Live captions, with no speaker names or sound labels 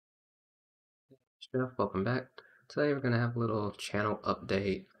Jeff, welcome back. Today we're gonna have a little channel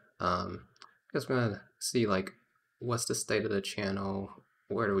update. I guess we're gonna see like what's the state of the channel,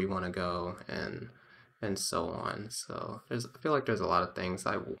 where do we want to go, and so on. So I feel like there's a lot of things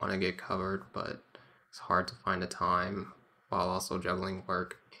I want to get covered, but it's hard to find the time while also juggling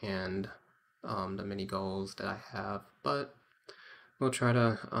work and the many goals that I have. But we'll try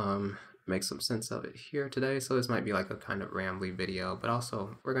to make some sense of it here today. So this might be like a kind of rambly video, but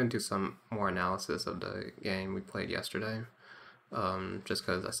also we're going to do some more analysis of the game we played yesterday. Just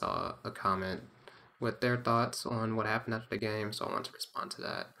because I saw a comment with their thoughts on what happened after the game, so I want to respond to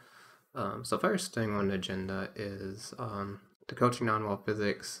that. So first thing on the agenda is the Coaching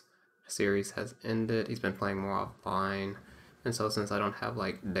NainwalPhysics series has ended. He's been playing more offline, and so since I don't have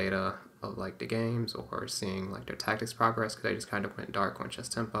like data of like the games or seeing like their tactics progress, because they just kind of went dark on chess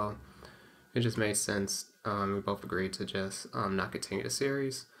tempo, it just made sense. We both agreed to just not continue the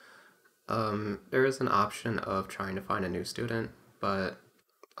series. There is an option of trying to find a new student, but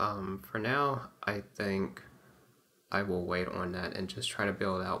for now, I think I will wait on that and just try to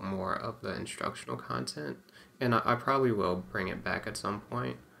build out more of the instructional content. And I probably will bring it back at some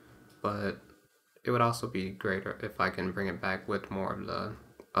point, but it would also be greater if I can bring it back with more of the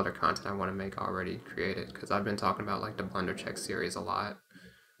other content I want to make already created, because I've been talking about like the Blunder Check series a lot,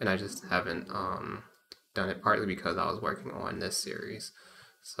 and I just haven't done it, partly because I was working on this series.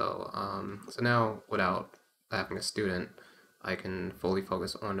 So so now without having a student, I can fully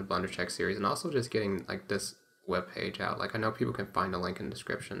focus on the Blunder Check series and also just getting like this web page out. Like I know people can find a link in the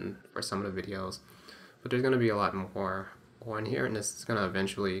description for some of the videos, but there's going to be a lot more on here, and this is going to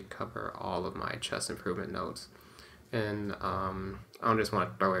eventually cover all of my chess improvement notes. And I don't just want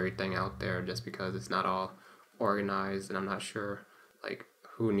to throw everything out there just because it's not all organized and I'm not sure like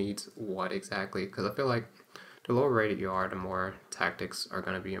who needs what exactly, because I feel like the lower rated you are, the more tactics are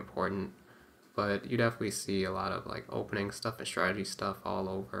going to be important. But you definitely see a lot of like opening stuff and strategy stuff all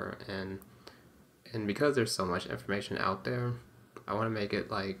over, and because there's so much information out there, I want to make it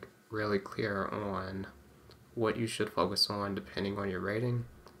like really clear on what you should focus on depending on your rating,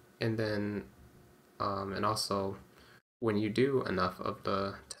 and then and also when you do enough of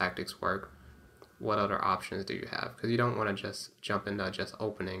the tactics work, what other options do you have? Because you don't want to just jump into just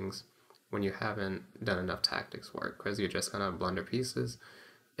openings when you haven't done enough tactics work, because you're just gonna blunder pieces,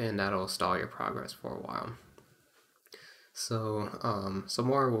 and that'll stall your progress for a while. So some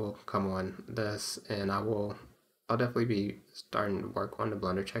more will come on this, and I'll definitely be starting to work on the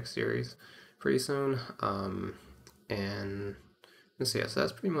Blunder Check series pretty soon. And let's see, so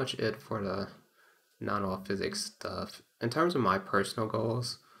that's pretty much it for the NainwalPhysics stuff. In terms of my personal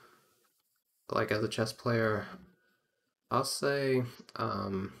goals, like as a chess player, I'll say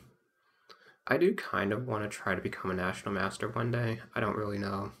I do kind of want to try to become a national master one day. I don't really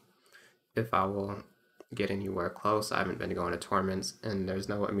know if I will get anywhere close. I haven't been going to tournaments, and there's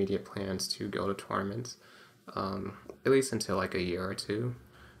no immediate plans to go to tournaments, at least until like a year or two.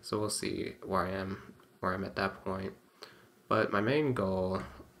 So we'll see where I'm at that point. But my main goal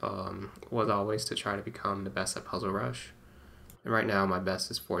was always to try to become the best at Puzzle Rush. And right now my best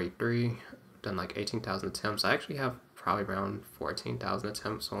is 43. I've done like 18,000 attempts. I actually have probably around 14,000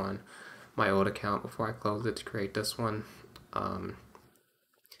 attempts on my old account before I closed it to create this one. And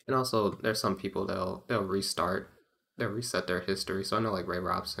also there's some people they'll reset their history. So I know like Ray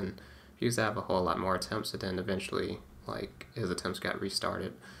Robson, he used to have a whole lot more attempts, and then eventually like his attempts got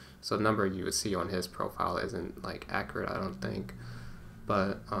restarted. So the number you would see on his profile isn't like accurate, I don't think.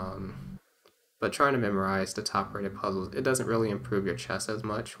 But trying to memorize the top rated puzzles, it doesn't really improve your chess as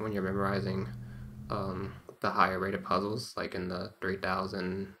much when you're memorizing the higher rated puzzles, like in the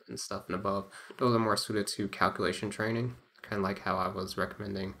 3000 and stuff and above. Those are more suited to calculation training, kind of like how I was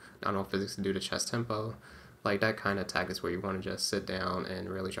recommending NainwalPhysics to do the chess tempo. Like that kind of tactics where you want to just sit down and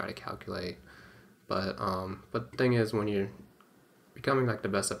really try to calculate. But the thing is, when you're becoming like the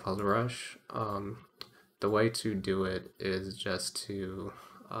best at Puzzle Rush, the way to do it is just to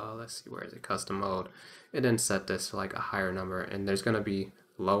let's see, where is it, custom mode, and then set this to like a higher number, and there's going to be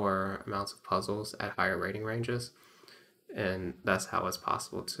lower amounts of puzzles at higher rating ranges, and that's how it's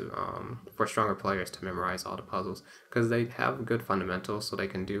possible to for stronger players to memorize all the puzzles, because they have good fundamentals, so they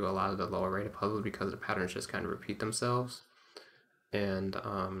can do a lot of the lower rated puzzles because the patterns just kind of repeat themselves. And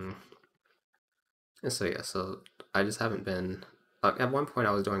so yeah, so I just haven't been at one point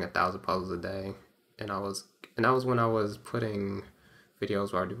I was doing 1,000 puzzles a day, and that was when I was putting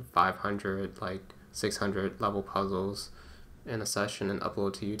videos where I do 500, like 600 level puzzles in a session and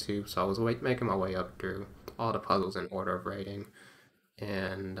upload to YouTube. So I was making my way up through all the puzzles in order of rating,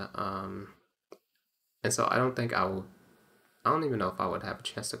 and so I don't think I will I don't even know if I would have a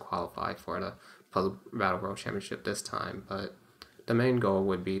chance to qualify for the Puzzle Battle World Championship this time, but the main goal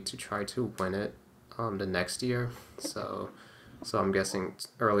would be to try to win it the next year. So I'm guessing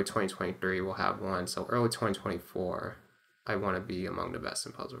early 2023 we'll have one. So early 2024, I want to be among the best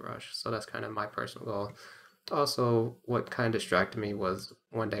in Puzzle Rush. So that's kind of my personal goal. Also, what kind of distracted me was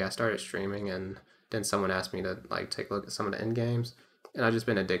one day I started streaming and then someone asked me to like take a look at some of the end games, and I've just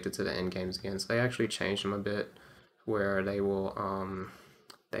been addicted to the end games again. So they actually changed them a bit, where they will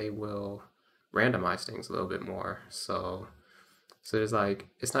randomize things a little bit more. So there's like,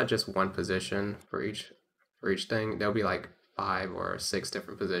 it's not just one position for each thing. There'll be like 5 or 6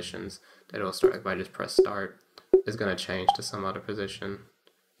 different positions that it'll start. If I just press start, it's gonna change to some other position.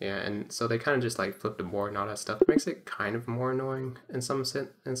 Yeah, and so they kind of just like flip the board and all that stuff. It makes it kind of more annoying in some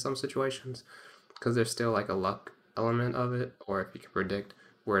situations, because there's still like a luck element of it, or if you can predict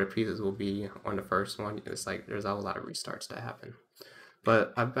where the pieces will be on the first one, it's like there's a lot of restarts that happen.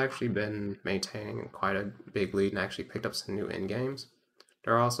 But I've actually been maintaining quite a big lead and actually picked up some new end games.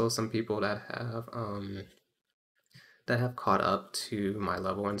 There are also some people that have caught up to my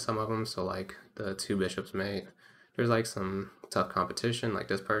level in some of them. So like the 2 bishops mate, there's like some tough competition. Like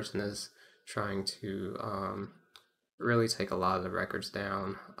this person is trying to really take a lot of the records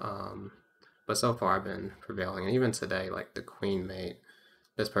down. But so far I've been prevailing. And even today, like the queen mate,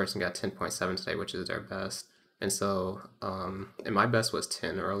 this person got 10.7 today, which is their best. And so, and my best was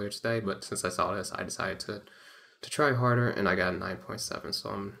 10 earlier today, but since I saw this, I decided to try harder, and I got a 9.7. So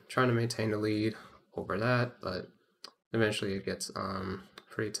I'm trying to maintain the lead over that, but eventually it gets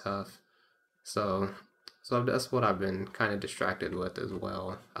pretty tough. So that's what I've been kind of distracted with as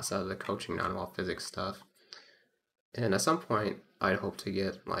well, outside of the coaching NainwalPhysics stuff. And at some point, I'd hope to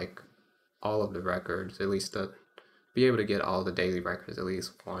get like all of the records, at least to be able to get all the daily records at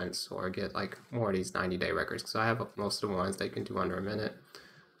least once, or get like more of these 90-day records, because I have most of the ones they can do under a minute.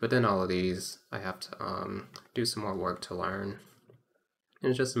 But then all of these, I have to do some more work to learn.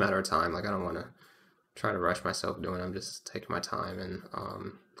 And it's just a matter of time. Like I don't want to try to rush myself doing it. I'm just taking my time and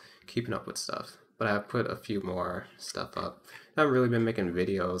keeping up with stuff. But I've put a few more stuff up. I haven't really been making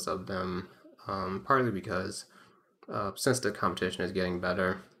videos of them, partly because since the competition is getting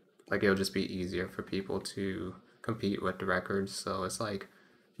better, like it'll just be easier for people to compete with the records. So it's like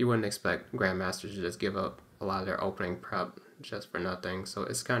you wouldn't expect grandmasters to just give up a lot of their opening prep just for nothing. So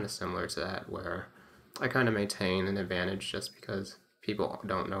it's kind of similar to that, where I kind of maintain an advantage just because people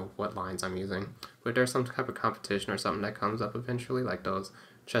don't know what lines I'm using. But there's some type of competition or something that comes up eventually, like those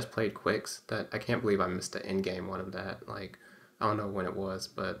chess played quicks, that I can't believe I missed the end game one of that. Like I don't know when it was,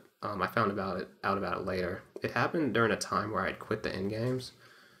 but I found out about it later. It happened during a time where I'd quit the end games,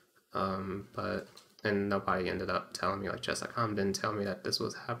 and nobody ended up telling me, like chess.com didn't tell me that this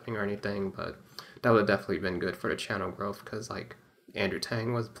was happening or anything, but that would have definitely been good for the channel growth, because like Andrew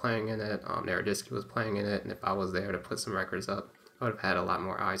Tang was playing in it, Naroditsky was playing in it, and if I was there to put some records up, I would have had a lot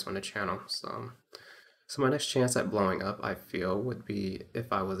more eyes on the channel. So my next chance at blowing up, I feel, would be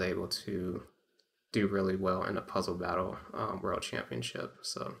if I was able to do really well in a Puzzle Battle World Championship.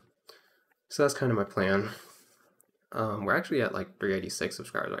 So that's kind of my plan. We're actually at like 386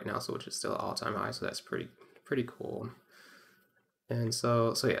 subscribers right now, so which is still all-time high, so that's pretty cool. And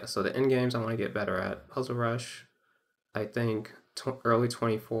so the end games I want to get better at. Puzzle Rush, I think early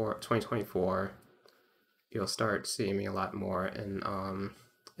 2024, you'll start seeing me a lot more in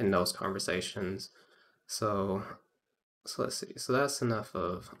those conversations. So let's see. So that's enough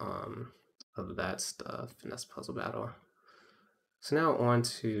of that stuff, and that's Puzzle Battle. So now on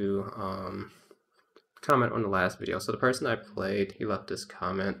to comment on the last video. So the person I played, he left this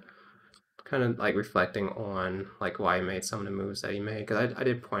comment kind of like reflecting on like why he made some of the moves that he made, because I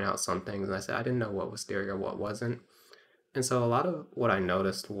did point out some things, and I said I didn't know what was theory or what wasn't. And so a lot of what I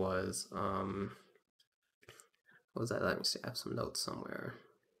noticed was what was that? Let me see, I have some notes somewhere.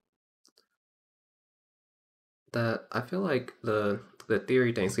 That I feel like the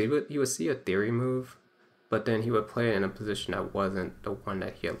theory thing, so he would see a theory move, but then he would play it in a position that wasn't the one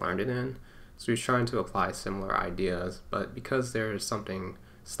that he had learned it in. So he's trying to apply similar ideas, but because there's something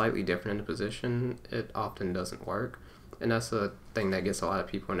slightly different in the position, it often doesn't work. And that's a thing that gets a lot of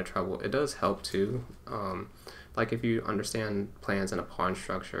people into trouble. It does help too. Like if you understand plans in a pawn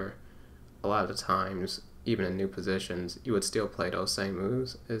structure, a lot of the times, even in new positions, you would still play those same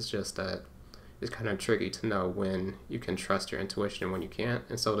moves. It's just that it's kind of tricky to know when you can trust your intuition and when you can't.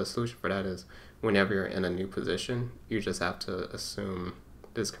 And so the solution for that is whenever you're in a new position, you just have to assume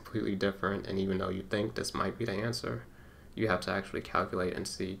this is completely different, and even though you think this might be the answer, you have to actually calculate and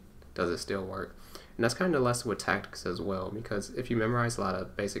see, does it still work? And that's kind of the lesson with tactics as well, because if you memorize a lot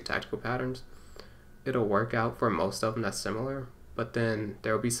of basic tactical patterns, it'll work out for most of them that's similar, but then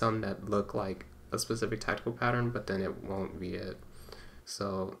there will be some that look like a specific tactical pattern, but then it won't be it.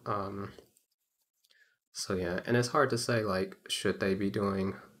 So, so yeah, and it's hard to say like should they be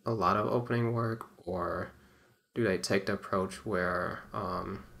doing a lot of opening work or do they take the approach where,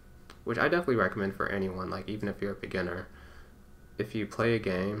 which I definitely recommend for anyone, like even if you're a beginner, if you play a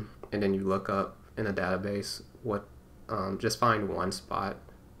game and then you look up in a database what, just find one spot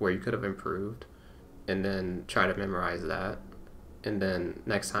where you could have improved and then try to memorize that. And then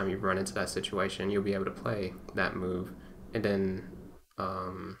next time you run into that situation, you'll be able to play that move. And then,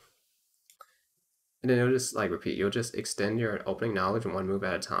 um, and then it'll just like repeat. You'll just extend your opening knowledge one move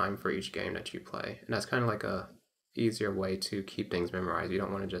at a time for each game that you play. And that's kind of like a easier way to keep things memorized. You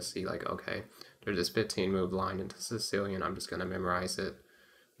don't want to just see like, okay, there's this 15 move line into Sicilian. I'm just gonna memorize it.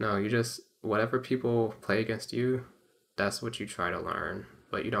 No, you just whatever people play against you, that's what you try to learn,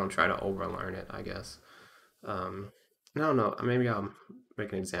 but you don't try to overlearn it, I guess. Um, I don't know. Maybe I'll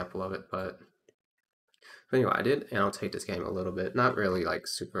make an example of it, but anyway, I did annotate this game a little bit. Not really like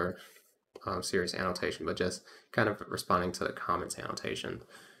super serious annotation, but just kind of responding to the comments annotation.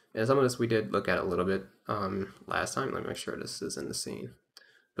 And some of this we did look at a little bit last time. Let me make sure this is in the scene.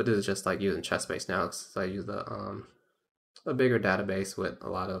 But this is just like using ChessBase now, because I use a bigger database with a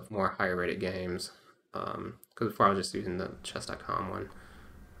lot of more higher rated games. Because before I was just using the chess.com one.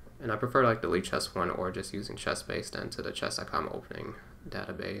 And I prefer like the Lichess one or just using ChessBase than to the chess.com opening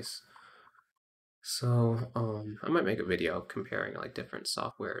database. So I might make a video comparing like different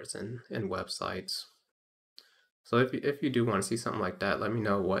softwares and websites. So if you do want to see something like that, let me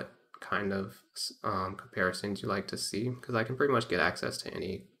know what kind of comparisons you like to see, because I can pretty much get access to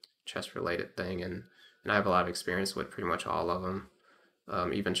any chess related thing, and I have a lot of experience with pretty much all of them.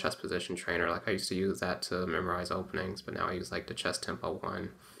 Even Chess Position Trainer, like I used to use that to memorize openings, but now I use like the Chess Tempo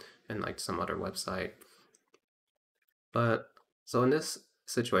one and like some other website. But so in this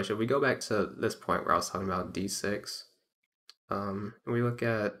situation, we go back to this point where I was talking about D6, and we look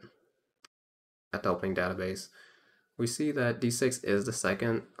at the opening database. We see that D6 is the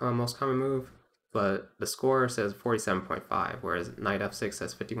second most common move, but the score says 47.5, whereas Knight F6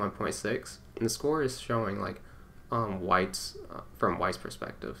 says 51.6, and the score is showing like white's from white's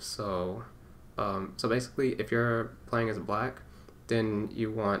perspective. So so basically, if you're playing as black, then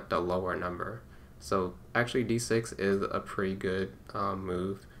you want the lower number. So actually, D6 is a pretty good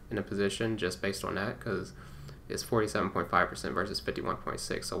move in a position just based on that, because it's 47.5% versus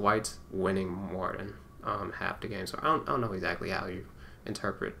 51.6. So white's winning more than half the game. So I don't know exactly how you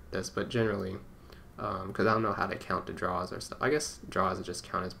interpret this, but generally, because I don't know how they count the draws or stuff. I guess draws just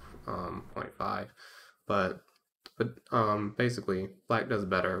count as 0.5, but basically, black does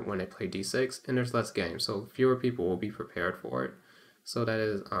better when they play d6, and there's less games, so fewer people will be prepared for it. So that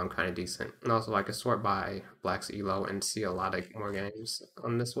is kind of decent. And also, I could sort by black's elo and see a lot of more games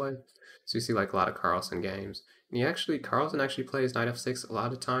on this way. So you see like a lot of Carlsen games. And Carlsen actually plays knight f6 a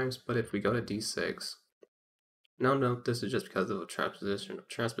lot of times, but if we go to d6, no, this is just because of a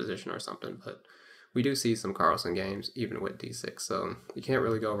transposition or something, but we do see some Carlsen games even with d6, so you can't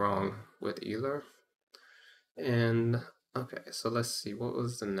really go wrong with either. And okay, so let's see, what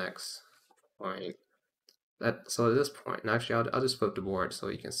was the next point? So at this point, and actually I'll just flip the board so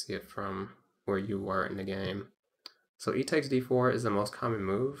you can see it from where you were in the game. So e takes d4 is the most common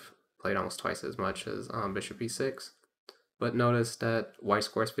move, played almost twice as much as bishop e6. But notice that white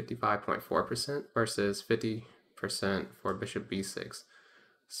scores 55.4% versus 50% for bishop b6.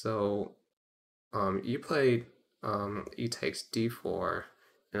 So you played e takes d4,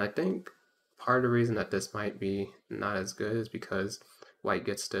 and I think part of the reason that this might be not as good is because white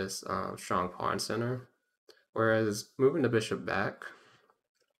gets this strong pawn center, whereas moving the bishop back,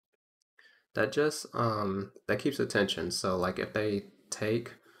 that just that keeps attention. So like if they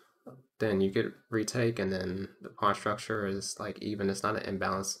take, then you get retake, and then the pawn structure is like even. It's not an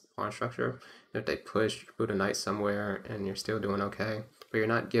imbalanced pawn structure. If they push, you can put a knight somewhere, and you're still doing okay. But you're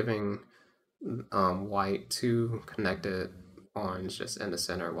not giving white two connected pawns just in the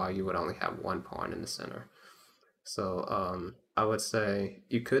center, while you would only have one pawn in the center. So I would say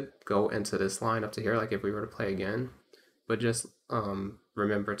you could go into this line up to here, like if we were to play again, but just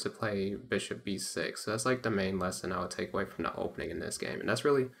remember to play bishop b6. So that's like the main lesson I would take away from the opening in this game, and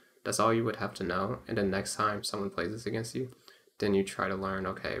that's all you would have to know. And then next time someone plays this against you, then you try to learn,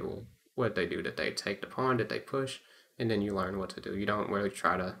 okay, well, what did they do? Did they take the pawn? Did they push? And then you learn what to do. You don't really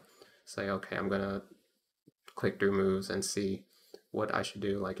try to say, okay, I'm gonna click through moves and see what I should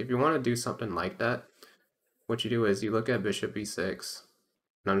do. Like if you want to do something like that, what you do is you look at bishop b6,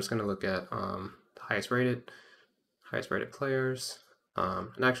 and I'm just gonna look at the highest rated players.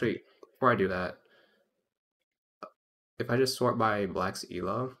 And actually, before I do that, if I just sort by black's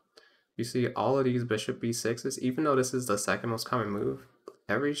elo, you see all of these bishop b6s, even though this is the second most common move,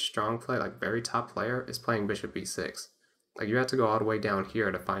 every strong player, like very top player, is playing bishop b6. Like you have to go all the way down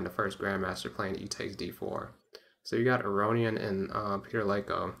here to find the first grandmaster playing e takes d4. So you got Aronian and Peter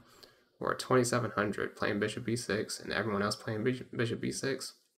Leko, or 2700 playing bishop b6 and everyone else playing bishop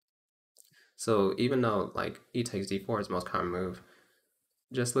b6. So even though like e takes d4 is the most common move,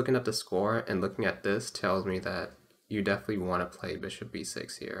 just looking at the score and looking at this tells me that you definitely want to play bishop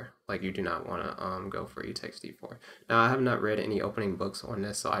b6 here. Like you do not want to go for e takes d4. Now I have not read any opening books on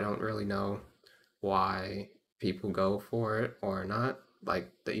this, so I don't really know why people go for it or not,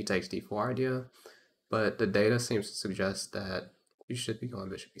 like the e takes d4 idea, but the data seems to suggest that you should be going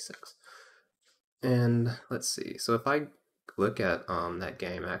bishop b6. And let's see, so if I look at that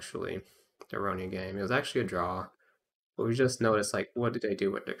game, actually, the Aronian game, it was actually a draw, but we just noticed, like, what did they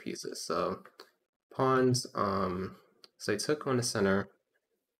do with their pieces? So pawns, so they took on the center,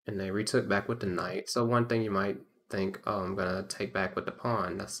 and they retook back with the knight. So one thing you might think, oh, I'm gonna take back with the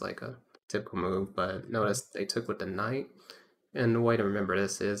pawn, that's like a typical move, but notice they took with the knight, and the way to remember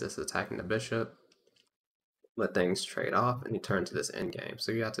this is it's attacking the bishop, let things trade off, and you turn to this endgame.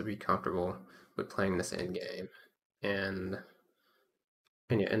 So you have to be comfortable with playing this endgame. And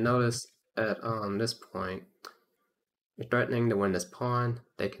notice at this point, you're threatening to win this pawn.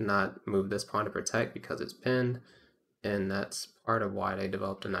 They cannot move this pawn to protect because it's pinned, and that's part of why they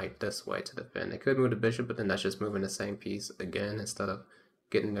developed a knight this way to defend. They could move the bishop, but then that's just moving the same piece again instead of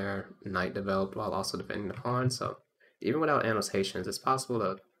getting their knight developed while also defending the pawn. So even without annotations, it's possible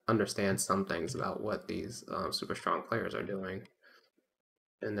to understand some things about what these super strong players are doing.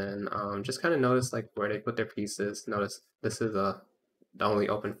 And then just kind of notice like where they put their pieces. Notice this is the only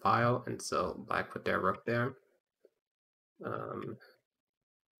open file, and so black put their rook there.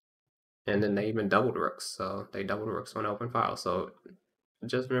 And then they even doubled rooks, so they doubled rooks on open file. So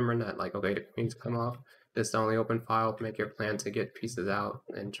just remembering that, like, okay, the queens come off, this is the only open file, make your plan to get pieces out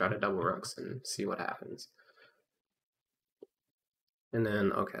and try to double rooks and see what happens. And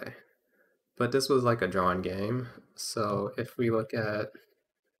then, okay, but this was like a drawn game, so if we look at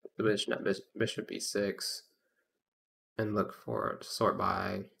the bishop b6 and look for sort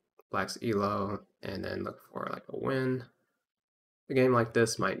by black's elo and then look for like a win, a game like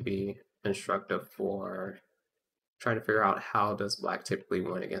this might be instructive for trying to figure out how does black typically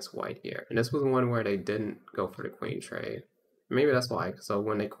win against white here. And this was one where they didn't go for the queen trade. Maybe that's why. So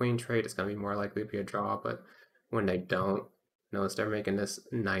when they queen trade, it's going to be more likely to be a draw, but when they don't, notice they're making this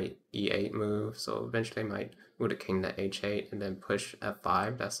knight e8 move, so eventually they might move the king to h8 and then push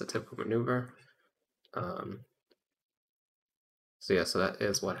f5. That's the typical maneuver. So yeah, so that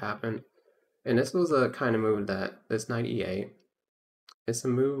is what happened. And this was a kind of move that, this knight e8, it's a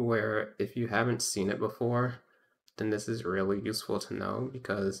move where if you haven't seen it before, then this is really useful to know,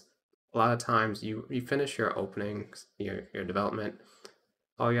 because a lot of times you finish your openings, your development,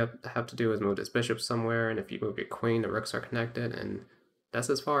 all you have to do is move this bishop somewhere, and if you move your queen, the rooks are connected, and that's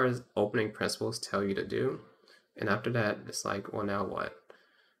as far as opening principles tell you to do. And after that, it's like, well, now what?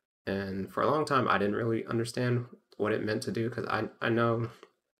 And for a long time, I didn't really understand what it meant to do, because I know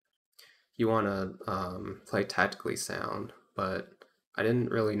you want to play tactically sound, but I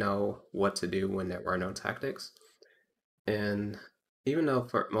didn't really know what to do when there were no tactics. And even though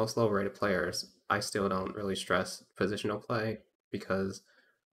for most low-rated players, I still don't really stress positional play, because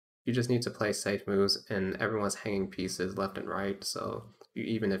you just need to play safe moves, and everyone's hanging pieces left and right, so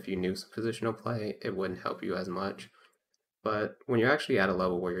even if you knew some positional play, it wouldn't help you as much. But when you're actually at a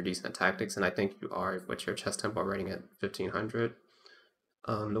level where you're decent at tactics, and I think you are with your chess tempo rating at 1500,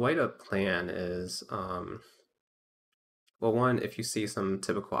 the way to plan is, well, one, if you see some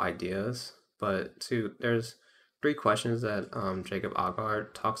typical ideas, but two, there's 3 questions that Jacob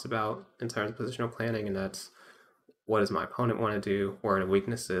Aagaard talks about in terms of positional planning, and that's, what does my opponent want to do, where are the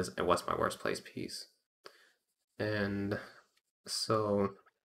weaknesses, and what's my worst place piece? And so,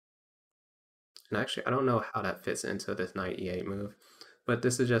 and actually, I don't know how that fits into this knight e8 move, but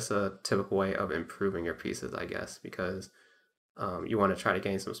this is just a typical way of improving your pieces, I guess, because you want to try to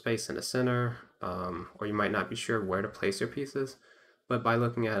gain some space in the center, or you might not be sure where to place your pieces. But by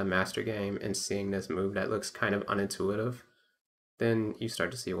looking at a master game and seeing this move that looks kind of unintuitive, then you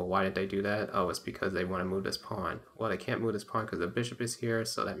start to see, well, why did they do that? Oh, it's because they want to move this pawn. Well, they can't move this pawn because the bishop is here,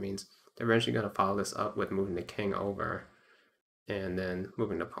 so that means they're eventually going to follow this up with moving the king over and then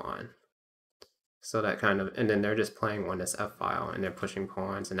moving the pawn. So that kind of, and then they're just playing on this f file and they're pushing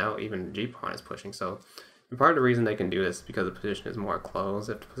pawns, and now even g pawn is pushing. So part of the reason they can do this is because the position is more closed.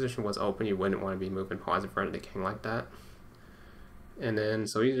 If the position was open, you wouldn't want to be moving pawns in front of the king like that. And then,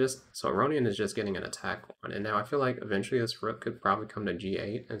 so Aronian is just getting an attack on. And now I feel like eventually this rook could probably come to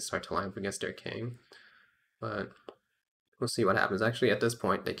g8 and start to line up against their king. But we'll see what happens. Actually, at this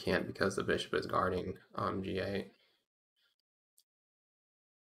point, they can't because the bishop is guarding g8.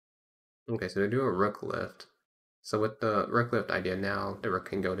 Okay, so they do a rook lift. So with the rook lift idea, now the rook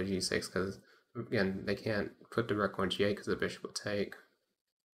can go to g6 because, again, they can't put the rook on g8 because the bishop will take.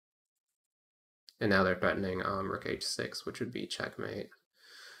 And now they're threatening rook h6, which would be checkmate.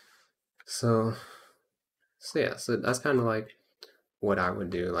 So yeah, so that's kind of like what I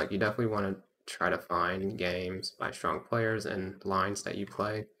would do. Like, you definitely want to try to find games by strong players and lines that you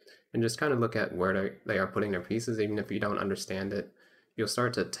play, and just kind of look at where they are putting their pieces. Even if you don't understand it, you'll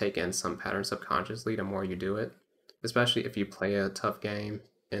start to take in some patterns subconsciously the more you do it, especially if you play a tough game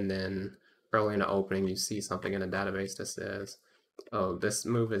and then early in the opening you see something in a database that says, oh, this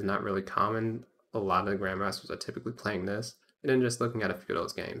move is not really common. A lot of the grandmasters are typically playing this, and then just looking at a few of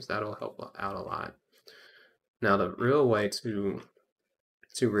those games, that'll help out a lot. Now, the real way to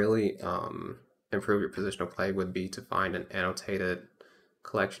really improve your positional play would be to find an annotated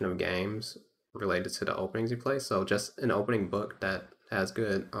collection of games related to the openings you play. So just an opening book that has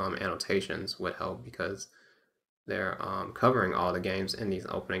good annotations would help, because they're covering all the games in these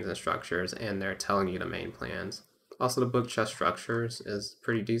openings and structures, and they're telling you the main plans. Also, the book Chess Structures is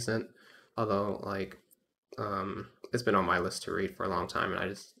pretty decent, although like it's been on my list to read for a long time and I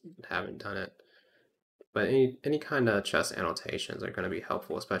just haven't done it. But any kind of chess annotations are going to be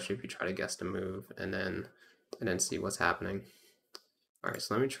helpful, especially if you try to guess the move and then see what's happening. All right,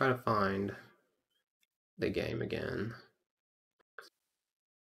 so let me try to find the game again.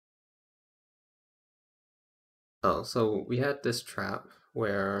 Oh, so we had this trap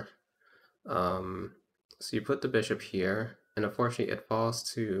where so you put the bishop here, and unfortunately it falls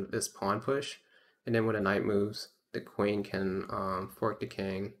to this pawn push, and then when the knight moves, the queen can fork the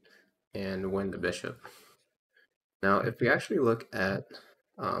king and win the bishop. Now, if we actually look at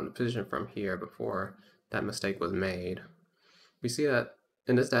the position from here before that mistake was made, we see that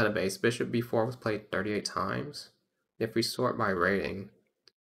in this database, bishop b4 was played 38 times. If we sort by rating,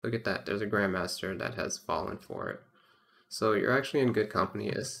 look at that, there's a grandmaster that has fallen for it. So you're actually in good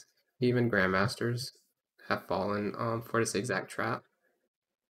company, as even grandmasters have fallen for this exact trap.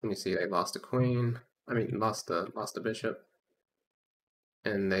 And you see they lost the queen, lost the bishop,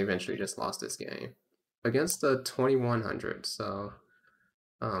 and they eventually just lost this game against the 2100. So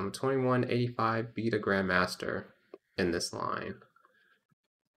 2185 beat a grandmaster in this line.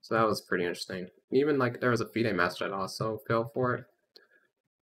 So that was pretty interesting. Even like there was a FIDE master that also fell for it.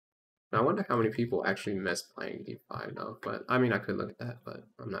 Now, I wonder how many people actually miss playing d5 though. But I mean, I could look at that, but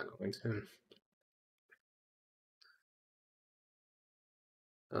I'm not going to.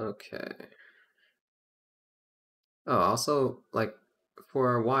 Okay. Oh, also, like,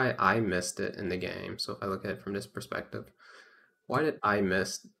 for why I missed it in the game, so if I look at it from this perspective, why did I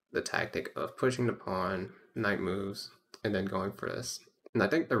miss the tactic of pushing the pawn, knight moves, and then going for this? And I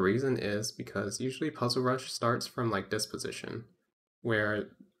think the reason is because usually Puzzle Rush starts from like this position,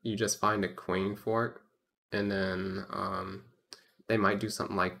 where you just find a queen fork, and then they might do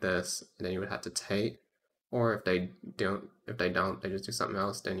something like this, and then you would have to take. Or if they don't, they just do something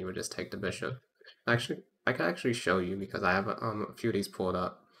else, then you would just take the bishop. Actually, I can actually show you because I have a few of these pulled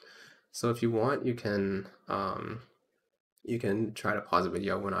up. So if you want, you can try to pause the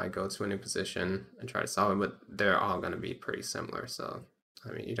video when I go to a new position and try to solve it, but they're all going to be pretty similar. So,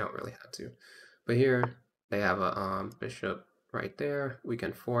 I mean, you don't really have to. But here, they have a bishop right there. We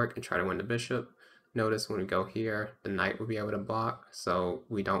can fork and try to win the bishop. Notice when we go here, the knight will be able to block. So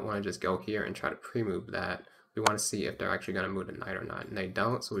we don't want to just go here and try to pre-move that. We want to see if they're actually going to move the knight or not. And they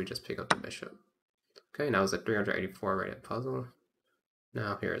don't, so we just pick up the bishop. Okay, now it's a 384 rated puzzle.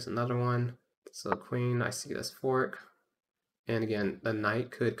 Now here's another one. So queen, I see this fork. And again, the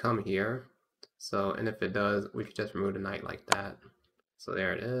knight could come here. So, and if it does, we could just remove the knight like that. So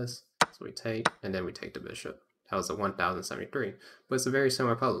there it is. So we take, and then we take the bishop. That was a 1073. But it's a very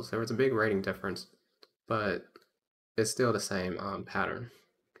similar puzzle. So there was a big rating difference, but it's still the same pattern.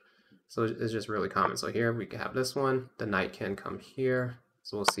 So it's just really common. So here we have this one. The knight can come here.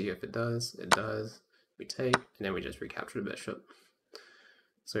 So we'll see if it does. It does. We take, and then we just recapture the bishop.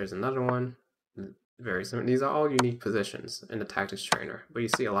 So here's another one. Very similar. These are all unique positions in the tactics trainer, but you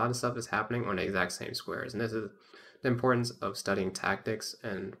see a lot of stuff is happening on the exact same squares, and this is the importance of studying tactics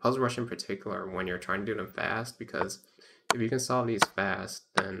and Puzzle Rush in particular when you're trying to do them fast, because if you can solve these fast,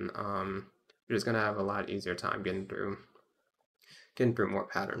 then you're just gonna have a lot easier time getting through more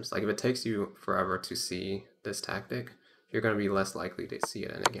patterns. Like if it takes you forever to see this tactic, you're gonna be less likely to see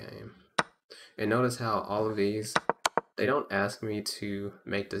it in a game. And notice how all of these, they don't ask me to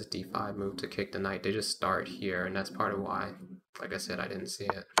make this d5 move to kick the knight. They just start here, and that's part of why, like I said, I didn't see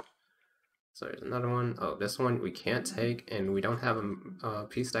it. So there's another one. Oh, this one we can't take, and we don't have a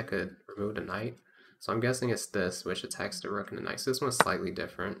piece that could remove the knight. So I'm guessing it's this, which attacks the rook and the knight. So this one's slightly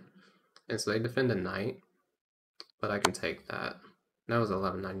different. And so they defend the knight, but I can take that. That was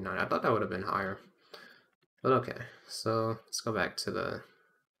 11.99. I thought that would have been higher. But okay, so let's go back to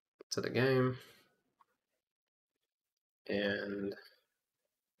the game. And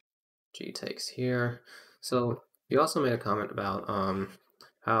G takes here. So you also made a comment about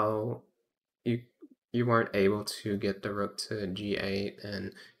how you weren't able to get the rook to G8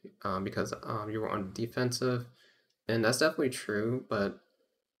 and because you were on defensive, and that's definitely true. But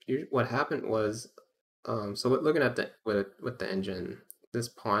what happened was so looking at the with the engine, this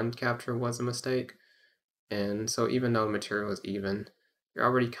pawn capture was a mistake, and so even though the material is even, you're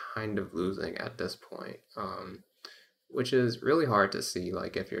already kind of losing at this point. Which is really hard to see,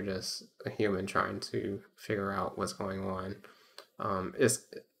 like if you're just a human trying to figure out what's going on.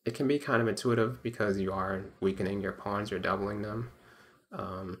 It can be kind of intuitive because you are weakening your pawns, you're doubling them.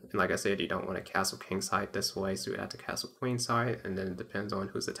 And like I said, you don't want to castle king side this way, so you have to castle queen side, and then it depends on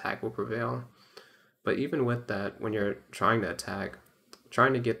whose attack will prevail. But even with that, when you're trying to attack,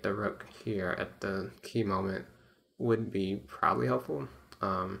 trying to get the rook here at the key moment would be probably helpful.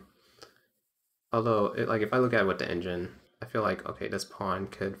 Although, like if I look at it with the engine, I feel like okay, this pawn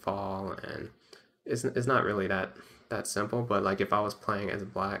could fall, and it's not really that simple. But like if I was playing as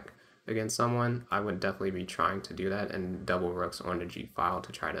black against someone, I would definitely be trying to do that and double rooks on the g file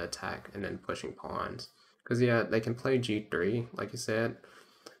to try to attack, and then pushing pawns. Because yeah, they can play g3, like you said,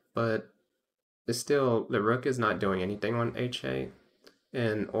 but it's still the rook is not doing anything on h8,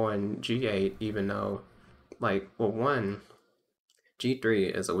 and on g8, even though like well one.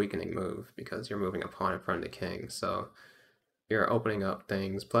 G3 is a weakening move because you're moving a pawn in front of the king, so you're opening up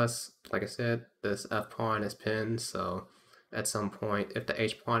things. Plus, like I said, this f pawn is pinned, so at some point, if the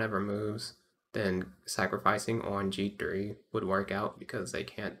h pawn ever moves, then sacrificing on g3 would work out because they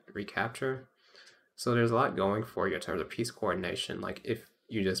can't recapture. So there's a lot going for you in terms of piece coordination, like if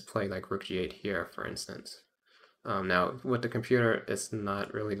you just play like rook g8 here, for instance. Now, with the computer, it's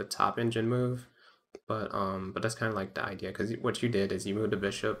not really the top engine move, but that's kind of like the idea, because what you did is you moved the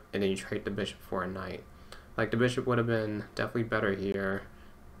bishop and then you trade the bishop for a knight. Like the bishop would have been definitely better here,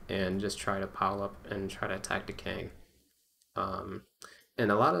 and just try to pile up and try to attack the king. And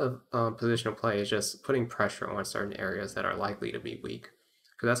a lot of positional play is just putting pressure on certain areas that are likely to be weak,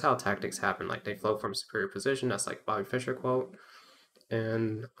 because that's how tactics happen. Like they flow from superior position. That's like Bobby Fischer quote.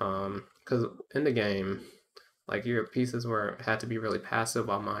 And because in the game, like your pieces had to be really passive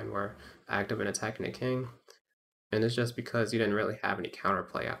while mine were active in attacking the king. And it's just because you didn't really have any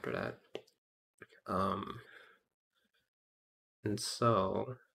counterplay after that. And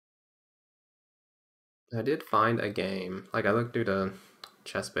so I did find a game. Like I looked through the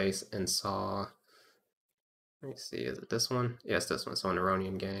chess base and saw. Let me see, is it this one? Yes, this one. So an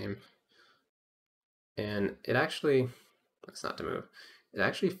Iranian game, and it actually, that's not the move. It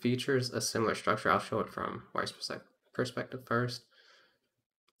actually features a similar structure. I'll show it from White's perspective first.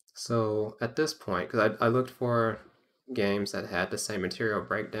 So at this point, because I looked for games that had the same material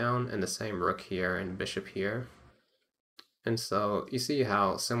breakdown and the same rook here and bishop here. And so you see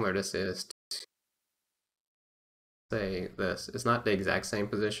how similar this is to, say, this. It's not the exact same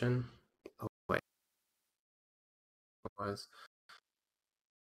position. Oh, wait. It was.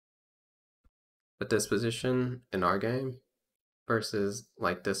 But this position in our game versus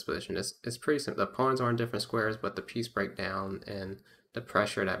like this position is pretty simple. The pawns are in different squares, but the piece breakdown and the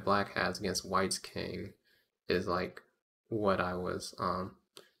pressure that black has against white's king is like what I was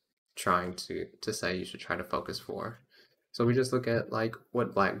trying to say you should try to focus for. So we just look at like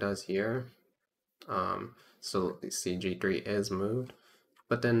what black does here. So see g3 is moved,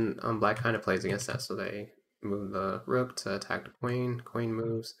 but then black kind of plays against that. So they move the rook to attack the queen. Queen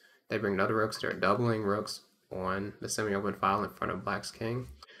moves. They bring another rook, so they're doubling rooks on the semi-open file in front of black's king.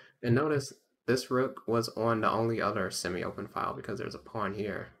 And notice this rook was on the only other semi-open file because there's a pawn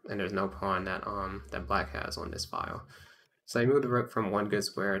here, and there's no pawn that that black has on this file. So they move the rook from one good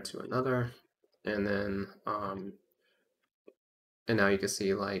square to another, and then and now you can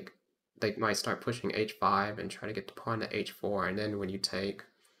see like they might start pushing h5 and try to get the pawn to h4, and then when you take,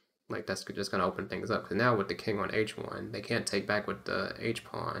 like that's just going to open things up, because now with the king on h1, they can't take back with the h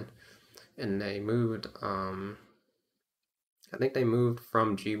pawn, and they moved, I think they moved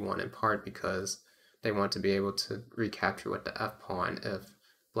from g1 in part because they want to be able to recapture with the f pawn if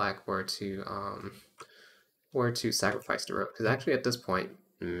black were to sacrifice the rook, because actually at this point,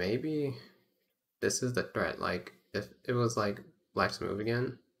 maybe this is the threat, like if it was like black's move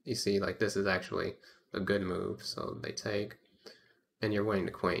again, you see like this is actually a good move, so they take, and you're winning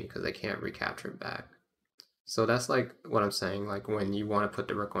the queen because they can't recapture it back. So that's like what I'm saying, like when you want to put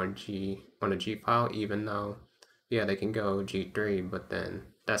the rook on a G file, even though, yeah, they can go G3, but then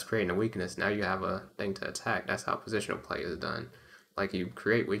that's creating a weakness. Now you have a thing to attack. That's how positional play is done. Like you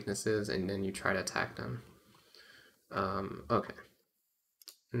create weaknesses and then you try to attack them. Okay.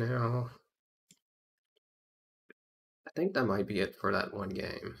 Now, I think that might be it for that one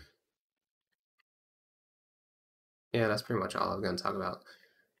game. Yeah, that's pretty much all I'm going to talk about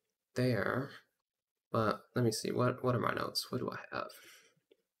there. But let me see, what are my notes? What do I have?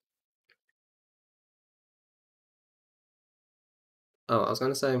 Oh, I was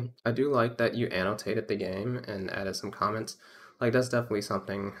gonna say, I do like that you annotated the game and added some comments. Like that's definitely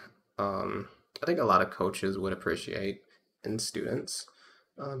something I think a lot of coaches would appreciate in students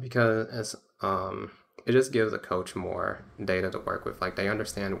because it just gives a coach more data to work with. Like they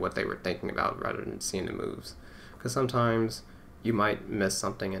understand what they were thinking about rather than seeing the moves. Because sometimes you might miss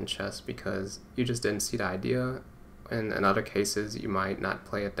something in chess because you just didn't see the idea. And in other cases, you might not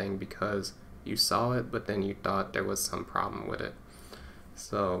play a thing because you saw it, but then you thought there was some problem with it.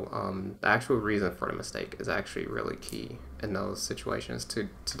 So the actual reason for the mistake is actually really key in those situations to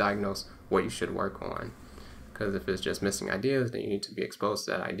diagnose what you should work on. Because if it's just missing ideas, then you need to be exposed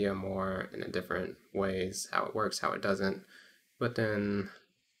to that idea more in a different ways, how it works, how it doesn't. But then,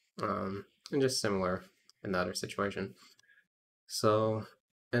 and just similar in the other situation. So,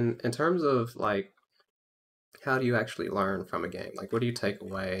 in terms of like, how do you actually learn from a game? Like, what do you take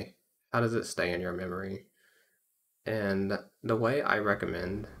away? How does it stay in your memory? And the way I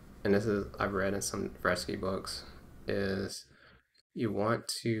recommend, and this is I've read in some Fresky books, is you want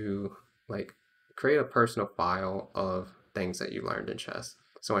to like create a personal file of things that you learned in chess.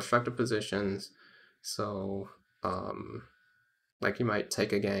 So instructor positions. So like you might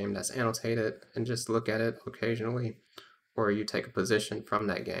take a game that's annotated and just look at it occasionally, or you take a position from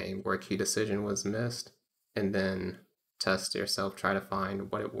that game where a key decision was missed, and then test yourself, try to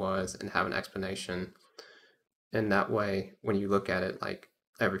find what it was, and have an explanation. And that way, when you look at it like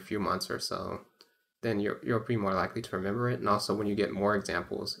every few months or so, then you'll be more likely to remember it. And also, when you get more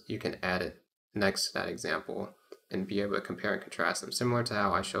examples, you can add it next to that example and be able to compare and contrast them. Similar to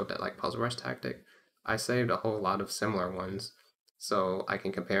how I showed that like puzzle rush tactic, I saved a whole lot of similar ones so I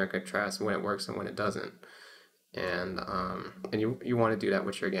can compare and contrast when it works and when it doesn't. And you want to do that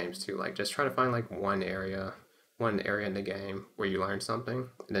with your games too. Like just try to find like one area in the game where you learn something,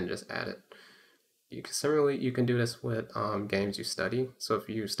 and then just add it. You can do this with games you study. So if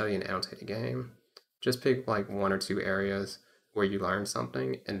you study an annotated game, just pick like one or two areas where you learn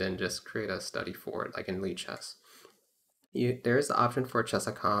something, and then just create a study for it, like in Lichess. There is the option for a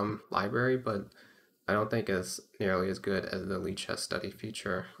Chess.com library, but I don't think it's nearly as good as the Lichess study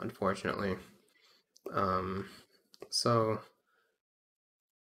feature, unfortunately. Um, so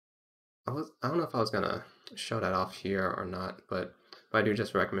I don't know if I was gonna show that off here or not, but I do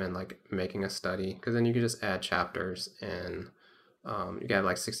just recommend like making a study because then you can just add chapters and you can have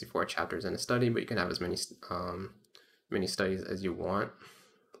like 64 chapters in a study, but you can have as many studies as you want.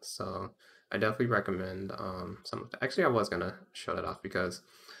 So I definitely recommend some. Actually, I was gonna show that off because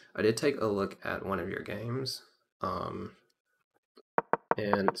I did take a look at one of your games.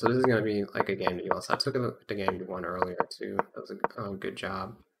 And so this is going to be like a game that you also. I took a look at the game you won earlier too. That was a good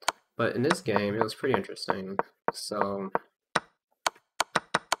job. But in this game, it was pretty interesting. So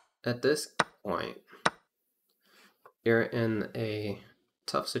at this point, you're in a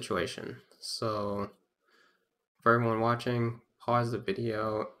tough situation. So for everyone watching, pause the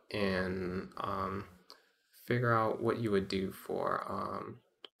video and figure out what you would do for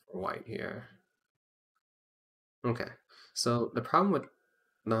white here. Okay, so the problem with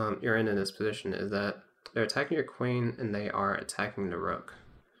you're in this position is that they're attacking your queen and they are attacking the rook.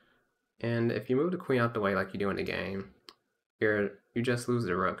 And if you move the queen out the way like you do in the game, you just lose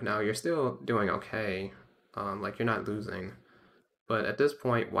the rook. Now you're still doing okay, like you're not losing, but at this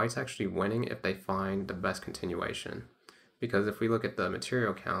point, white's actually winning if they find the best continuation. Because if we look at the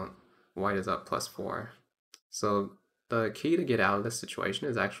material count, white is up +4. So the key to get out of this situation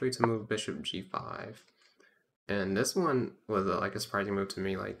is actually to move bishop g5. And this one was like a surprising move to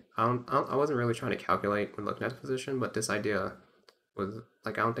me. Like I wasn't really trying to calculate when looking at the position, but this idea was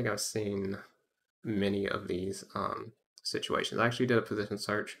like I don't think I've seen many of these situations. I actually did a position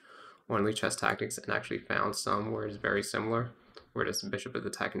search on Lichess Tactics and actually found some where it's very similar, where this bishop is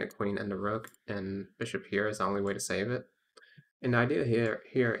attacking the queen and the rook, and bishop here is the only way to save it. And the idea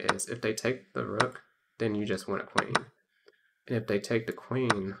here is if they take the rook, then you just win a queen. And if they take the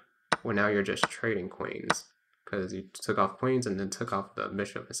queen, well now you're just trading queens because you took off queens and then took off the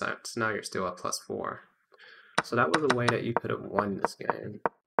bishop. So now you're still at +4. So that was a way that you could have won this game.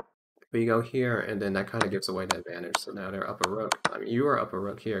 But you go here, and then that kind of gives away the advantage. So now they're up a rook. I mean, you were up a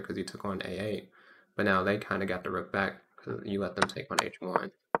rook here because you took on a8, but now they kind of got the rook back because you let them take on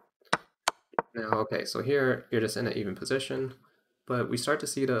h1. Now, okay, so here you're just in an even position, but we start to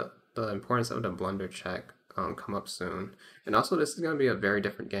see the importance of the blunder check come up soon. And also, this is going to be a very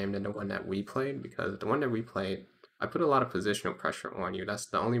different game than the one that we played, because the one that we played, I put a lot of positional pressure on you. That's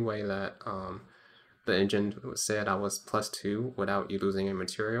the only way that the engine said I was +2 without you losing any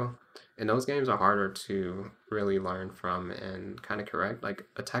material. And those games are harder to really learn from and kind of correct. Like,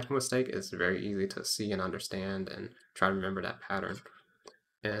 a tactical mistake is very easy to see and understand and try to remember that pattern.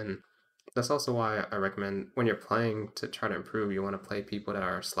 And that's also why I recommend when you're playing to try to improve, you want to play people that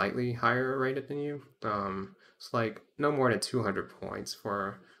are slightly higher rated than you. It's like no more than 200 points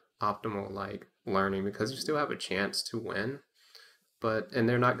for optimal like learning, because you still have a chance to win, and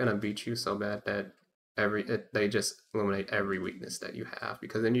they're not gonna beat you so bad that they just eliminate every weakness that you have,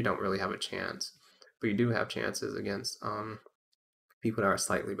 because then you don't really have a chance. But you do have chances against people that are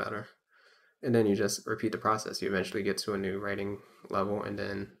slightly better. And then you just repeat the process. You eventually get to a new rating level, and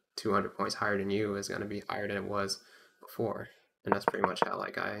then 200 points higher than you is going to be higher than it was before. And that's pretty much how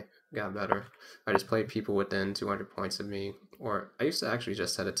like I got better. I just played people within 200 points of me, or I used to actually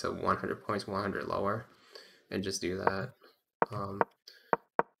just set it to 100 points, 100 lower, and just do that.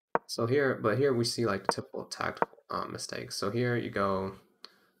 So here we see like the typical tactical mistakes. So here you go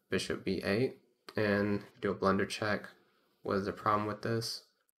bishop b8 and do a blunder check. What is the problem with this?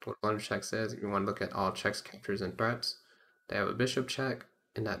 What blunder check says, you want to look at all checks, captures, and threats. They have a bishop check,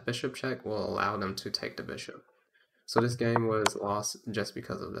 and that bishop check will allow them to take the bishop. So this game was lost just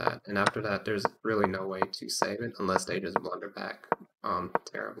because of that. And after that, there's really no way to save it unless they just blunder back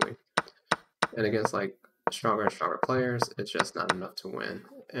terribly. And against like stronger and stronger players, it's just not enough to win.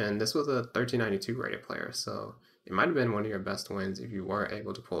 And this was a 1392 rated player, so it might have been one of your best wins if you were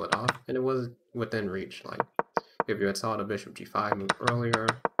able to pull it off, and it was within reach. Like, if you had saw the bishop g5 move earlier,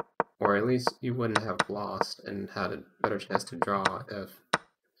 or at least you wouldn't have lost and had a better chance to draw if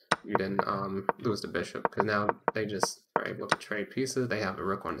you didn't lose the bishop, because now they just are able to trade pieces. They have a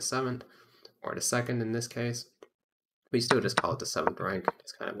rook on the 7th, or the 2nd in this case. We still just call it the 7th rank.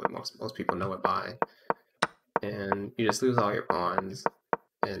 It's kind of what most people know it by. And you just lose all your pawns,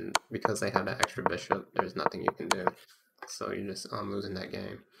 and because they have that extra bishop, there's nothing you can do. So you're just losing that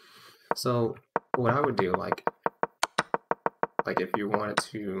game. So what I would do, like if you wanted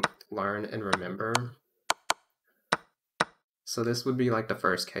to learn and remember, so this would be like the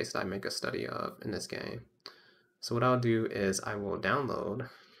first case that I make a study of in this game. So what I'll do is I will download,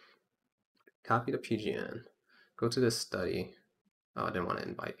 copy the PGN, go to this study. Oh, I didn't want to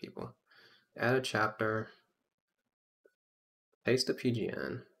invite people. Add a chapter, paste the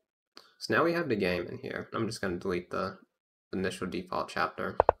PGN. So now we have the game in here. I'm just going to delete the initial default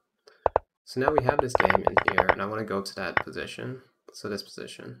chapter. So now we have this game in here, and I want to go to that position. So this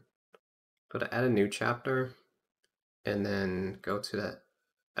position. Go to add a new chapter, and then go to that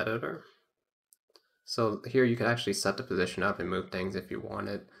editor. So here you can actually set the position up and move things if you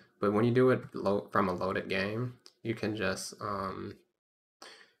wanted. But when you do it from a loaded game, you can just have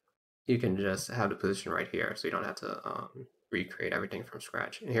the position right here, so you don't have to recreate everything from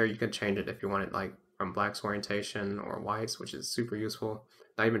scratch. And here you can change it if you want it like from black's orientation or white's, which is super useful.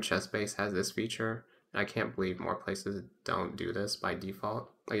 Not even ChessBase has this feature, and I can't believe more places don't do this by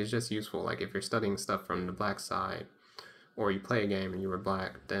default. Like, it's just useful. Like, if you're studying stuff from the black side, or you play a game and you were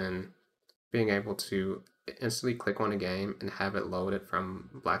black, then being able to instantly click on a game and have it loaded from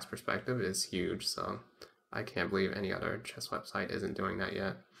black's perspective is huge. So I can't believe any other chess website isn't doing that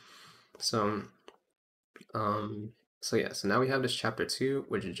yet. So yeah, so now we have this chapter 2,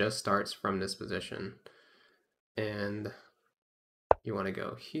 which just starts from this position, and you want to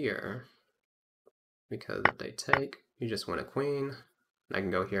go here because if they take, you just win a queen. And I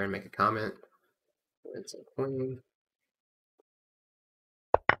can go here and make a comment. It's a queen.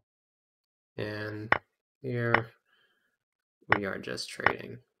 And here we are just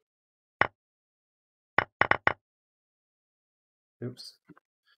trading. Oops.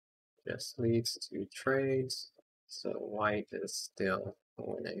 Just leads to trades. So white is still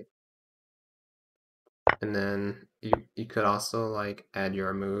winning. And then you could also like add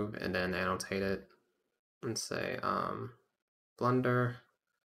your move and then annotate it and say blunder,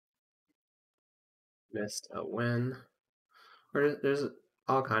 missed a win. Or there's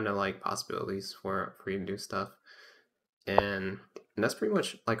all kind of like possibilities for you to do stuff. And that's pretty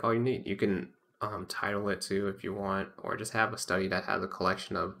much like all you need. You can title it to if you want, or just have a study that has a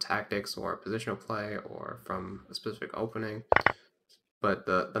collection of tactics or positional play or from a specific opening. But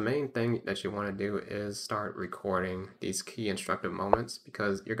the main thing that you want to do is start recording these key instructive moments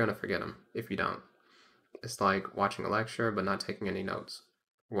because you're going to forget them if you don't. It's like watching a lecture but not taking any notes,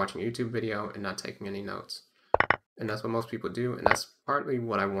 or watching a YouTube video and not taking any notes. And that's what most people do, and that's partly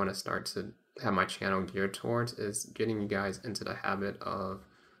what I want to start to have my channel geared towards, is getting you guys into the habit of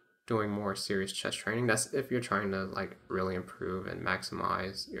doing more serious chess training. That's if you're trying to like really improve and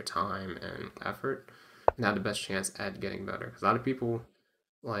maximize your time and effort and have the best chance at getting better. Because a lot of people,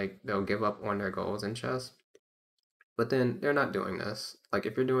 like, they'll give up on their goals in chess, but then they're not doing this. Like,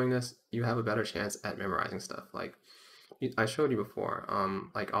 if you're doing this, you have a better chance at memorizing stuff. Like I showed you before,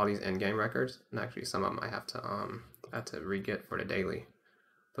 like all these endgame records, and actually some of them I have to re-get for the daily.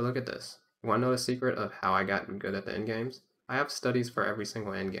 But look at this. You want to know the secret of how I got good at the endgames? I have studies for every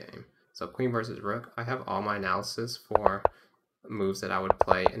single endgame. So queen versus rook, I have all my analysis for moves that I would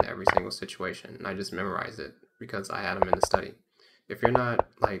play in every single situation, and I just memorize it because I had them in the study. If you're not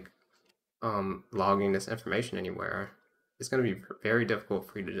like logging this information anywhere, it's going to be very difficult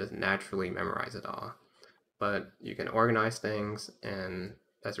for you to just naturally memorize it all. But you can organize things, and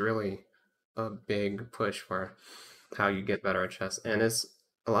that's really a big push for how you get better at chess. And it's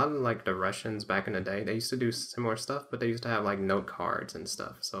a lot of like the Russians back in the day, they used to do similar stuff, but they used to have like note cards and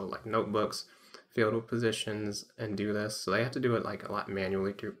stuff. So like notebooks filled with positions and do this. So they have to do it like a lot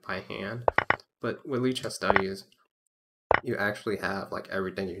manually through by hand. But with Lichess studies, you actually have like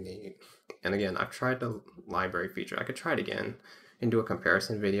everything you need. And again, I've tried the library feature. I could try it again and do a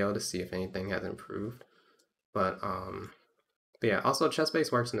comparison video to see if anything has improved. But yeah, also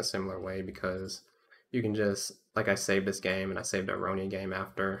ChessBase works in a similar way because you can just, like, I saved this game and I saved a Ronin game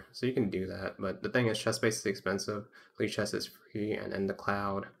after, so you can do that. But the thing is, ChessBase is expensive, Lichess is free and in the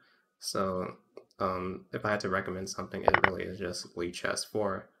cloud. So if I had to recommend something, it really is just Lichess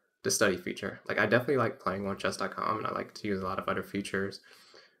for the study feature. Like, I definitely like playing on chess.com, and I like to use a lot of other features.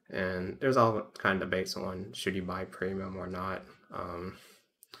 And there's all kind of debates on should you buy premium or not. Um,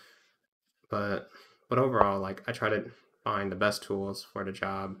 but but overall, like, I try to find the best tools for the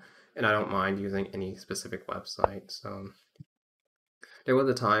job, and I don't mind using any specific website. So there was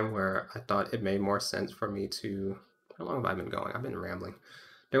a time where I thought it made more sense for me to. How long have I been going? I've been rambling.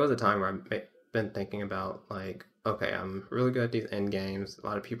 There was a time where I've been thinking about, like, okay, I'm really good at these end games. A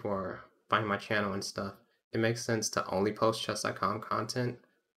lot of people are finding my channel and stuff. It makes sense to only post chess.com content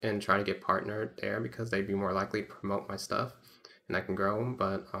and try to get partnered there because they'd be more likely to promote my stuff and I can grow.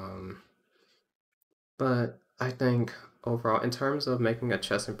 But I think overall, in terms of making a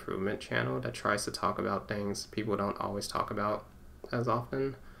chess improvement channel that tries to talk about things people don't always talk about as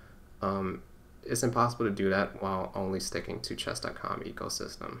often, um, it's impossible to do that while only sticking to chess.com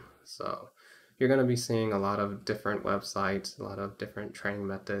ecosystem. So you're going to be seeing a lot of different websites, a lot of different training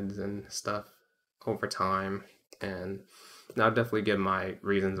methods and stuff over time. And I'll definitely give my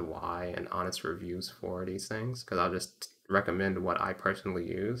reasons why and honest reviews for these things because I'll just recommend what I personally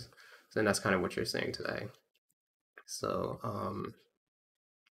use. And that's kind of what you're seeing today. So,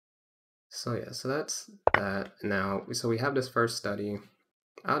 so yeah, so that's that. Now, so we have this first study.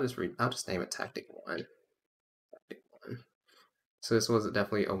 I'll just name it Tactic 1. Tactic 1. So this was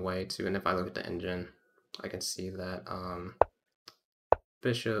definitely a way to, and if I look at the engine, I can see that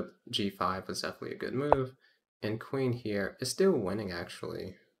Bishop G5 was definitely a good move. And Queen here is still winning,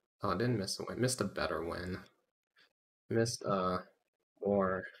 actually. Oh, didn't miss a win. Missed a better win. Missed a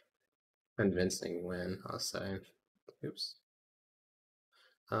more convincing win, I'll say. Oops.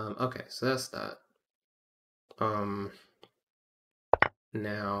 Okay, so that's that. Um,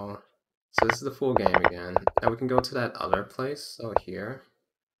 Now, so this is the full game again. Now we can go to that other place, so here.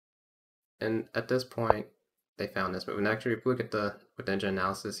 And at this point, they found this move. And actually, if you look at the with engine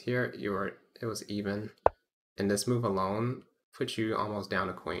analysis here, it was even. And this move alone puts you almost down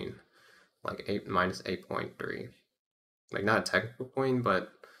a queen, like 8 - 8.3. Like, not a technical queen,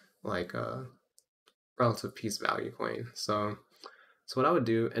 but like a relative piece value queen. So what I would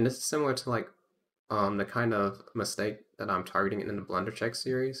do, and this is similar to like the kind of mistake that I'm targeting in the blunder check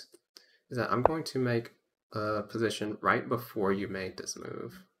series, is that I'm going to make a position right before you made this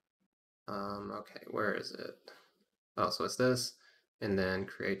move. Okay, where is it? Oh, so it's this, and then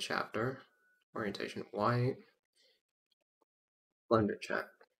create chapter, orientation white, blunder check.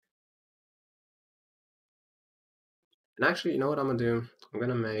 And actually, you know what I'm gonna do? I'm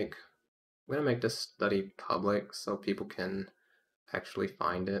gonna make this study public so people can actually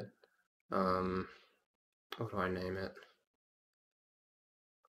find it. Um, what do I name it?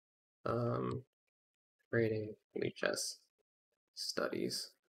 Um, Creating Lichess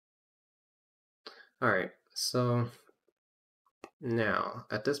studies. Alright, so now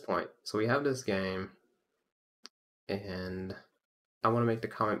at this point, so we have this game, and I want to make the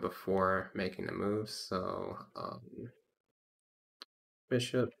comment before making the move. So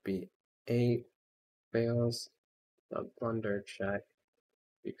bishop b8 fails a blunder check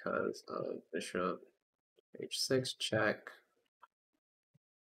because of bishop h6 check.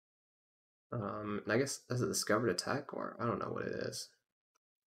 I guess that's a discovered attack, or I don't know what it is.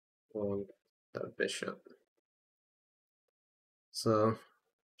 Well, the bishop. So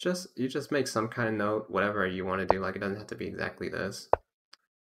you just make some kind of note, whatever you want to do. Like, it doesn't have to be exactly this,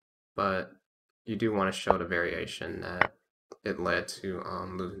 but you do want to show the variation that it led to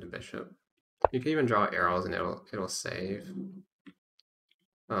losing the bishop. You can even draw arrows and it'll save.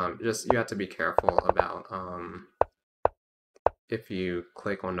 Just you have to be careful about if you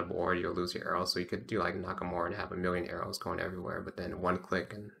click on the board, you'll lose your arrows. So you could do like Nakamura and have a million arrows going everywhere, but then one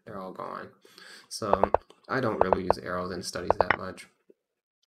click and they're all gone. So I don't really use arrows in studies that much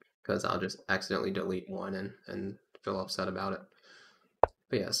because I'll just accidentally delete one and feel upset about it.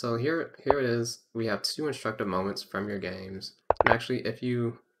 But yeah, so here it is. We have two instructive moments from your games. And actually, if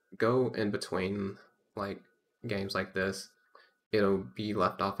you go in between like games like this, it'll be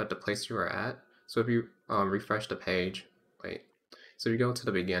left off at the place you were at. So if you refresh the page, so you go to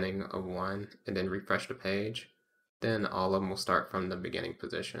the beginning of one and then refresh the page, then all of them will start from the beginning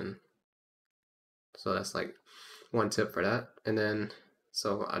position. So that's like one tip for that. And then,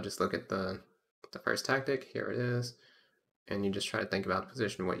 so I just look at the first tactic, here it is, and you just try to think about the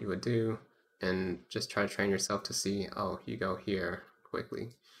position, what you would do, and just try to train yourself to see, oh, you go here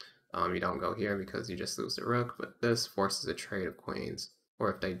quickly. You don't go here because you just lose the rook, but this forces a trade of queens.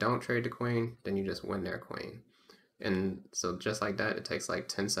 Or if they don't trade the queen, then you just win their queen. And so just like that, it takes like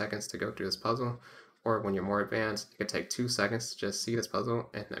 10 seconds to go through this puzzle. Or when you're more advanced, it could take 2 seconds to just see this puzzle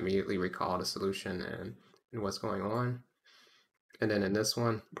and immediately recall the solution and what's going on. And then in this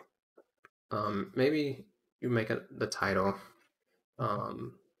one, maybe you make it the title,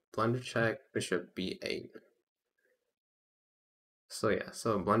 blunder check, bishop b8. So yeah,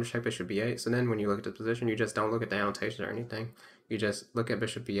 so blunder check bishop b8. So then when you look at the position, you just don't look at the annotation or anything. You just look at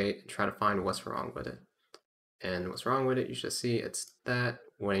bishop b8 and try to find what's wrong with it. And what's wrong with it, you should see it's that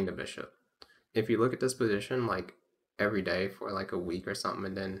winning the bishop. If you look at this position like every day for like a week or something,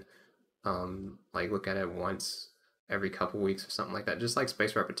 and then like look at it once every couple weeks or something like that, just like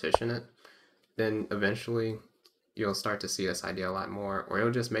space repetition it, then eventually you'll start to see this idea a lot more, or it'll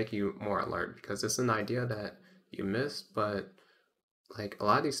just make you more alert because it's an idea that you miss, but like a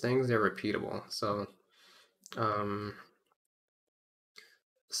lot of these things, they're repeatable. So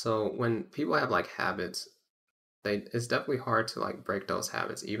when people have like habits, it's definitely hard to like break those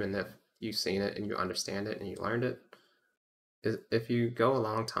habits, even if you've seen it and you understand it and you learned it. If you go a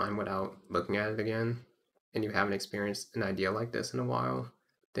long time without looking at it again, and you haven't experienced an idea like this in a while,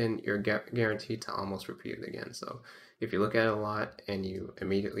 then you're guaranteed to almost repeat it again. So if you look at it a lot and you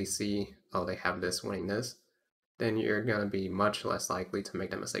immediately see, oh, they have this winning this, then you're going to be much less likely to make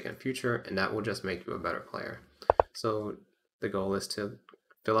that mistake in the future, and that will just make you a better player. So the goal is to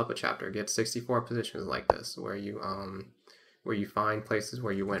fill up a chapter, get 64 positions like this, where you find places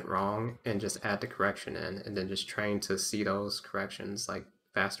where you went wrong and just add the correction in, and then just train to see those corrections like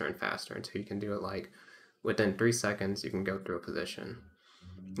faster and faster until you can do it like within 3 seconds you can go through a position.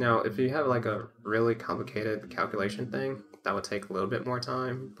 Now, if you have like a really complicated calculation thing, that would take a little bit more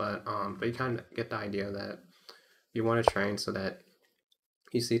time, but you kind of get the idea that you want to train so that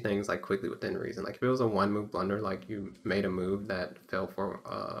you see things like quickly within reason. Like if it was a one move blunder, like you made a move that fell for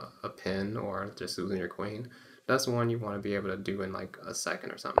a pin or just losing your queen, that's one you want to be able to do in like a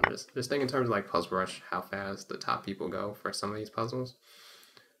second or something. Just think in terms of like Puzzle Rush, how fast the top people go for some of these puzzles,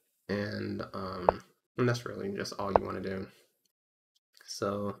 and that's really just all you want to do.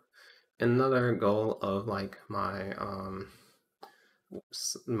 So another goal of like my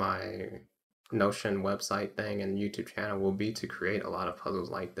Notion website thing and YouTube channel will be to create a lot of puzzles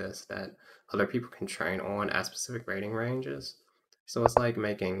like this that other people can train on at specific rating ranges. So it's like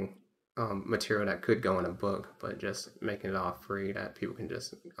making material that could go in a book, but just making it all free that people can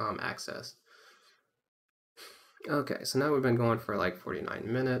just access. Okay, so now we've been going for like 49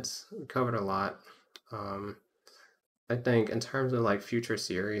 minutes. We covered a lot. I think in terms of like future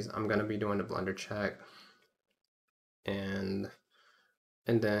series, I'm gonna be doing the blunder check, and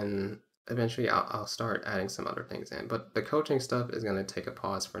then eventually I'll start adding some other things in. But the coaching stuff is going to take a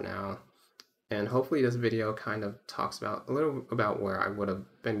pause for now. And hopefully this video kind of talks about a little about where I would have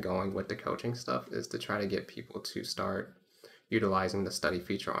been going with the coaching stuff, is to try to get people to start utilizing the study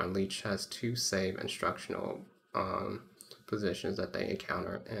feature on Lichess to save instructional positions that they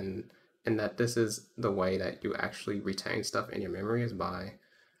encounter, and and that this is the way that you actually retain stuff in your memory is by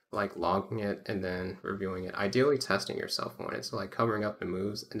like logging it and then reviewing it. Ideally, testing yourself on it. So like covering up the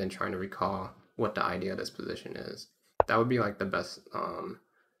moves and then trying to recall what the idea of this position is. That would be like the best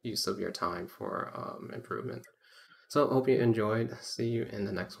use of your time for improvement. So hope you enjoyed. See you in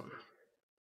the next one.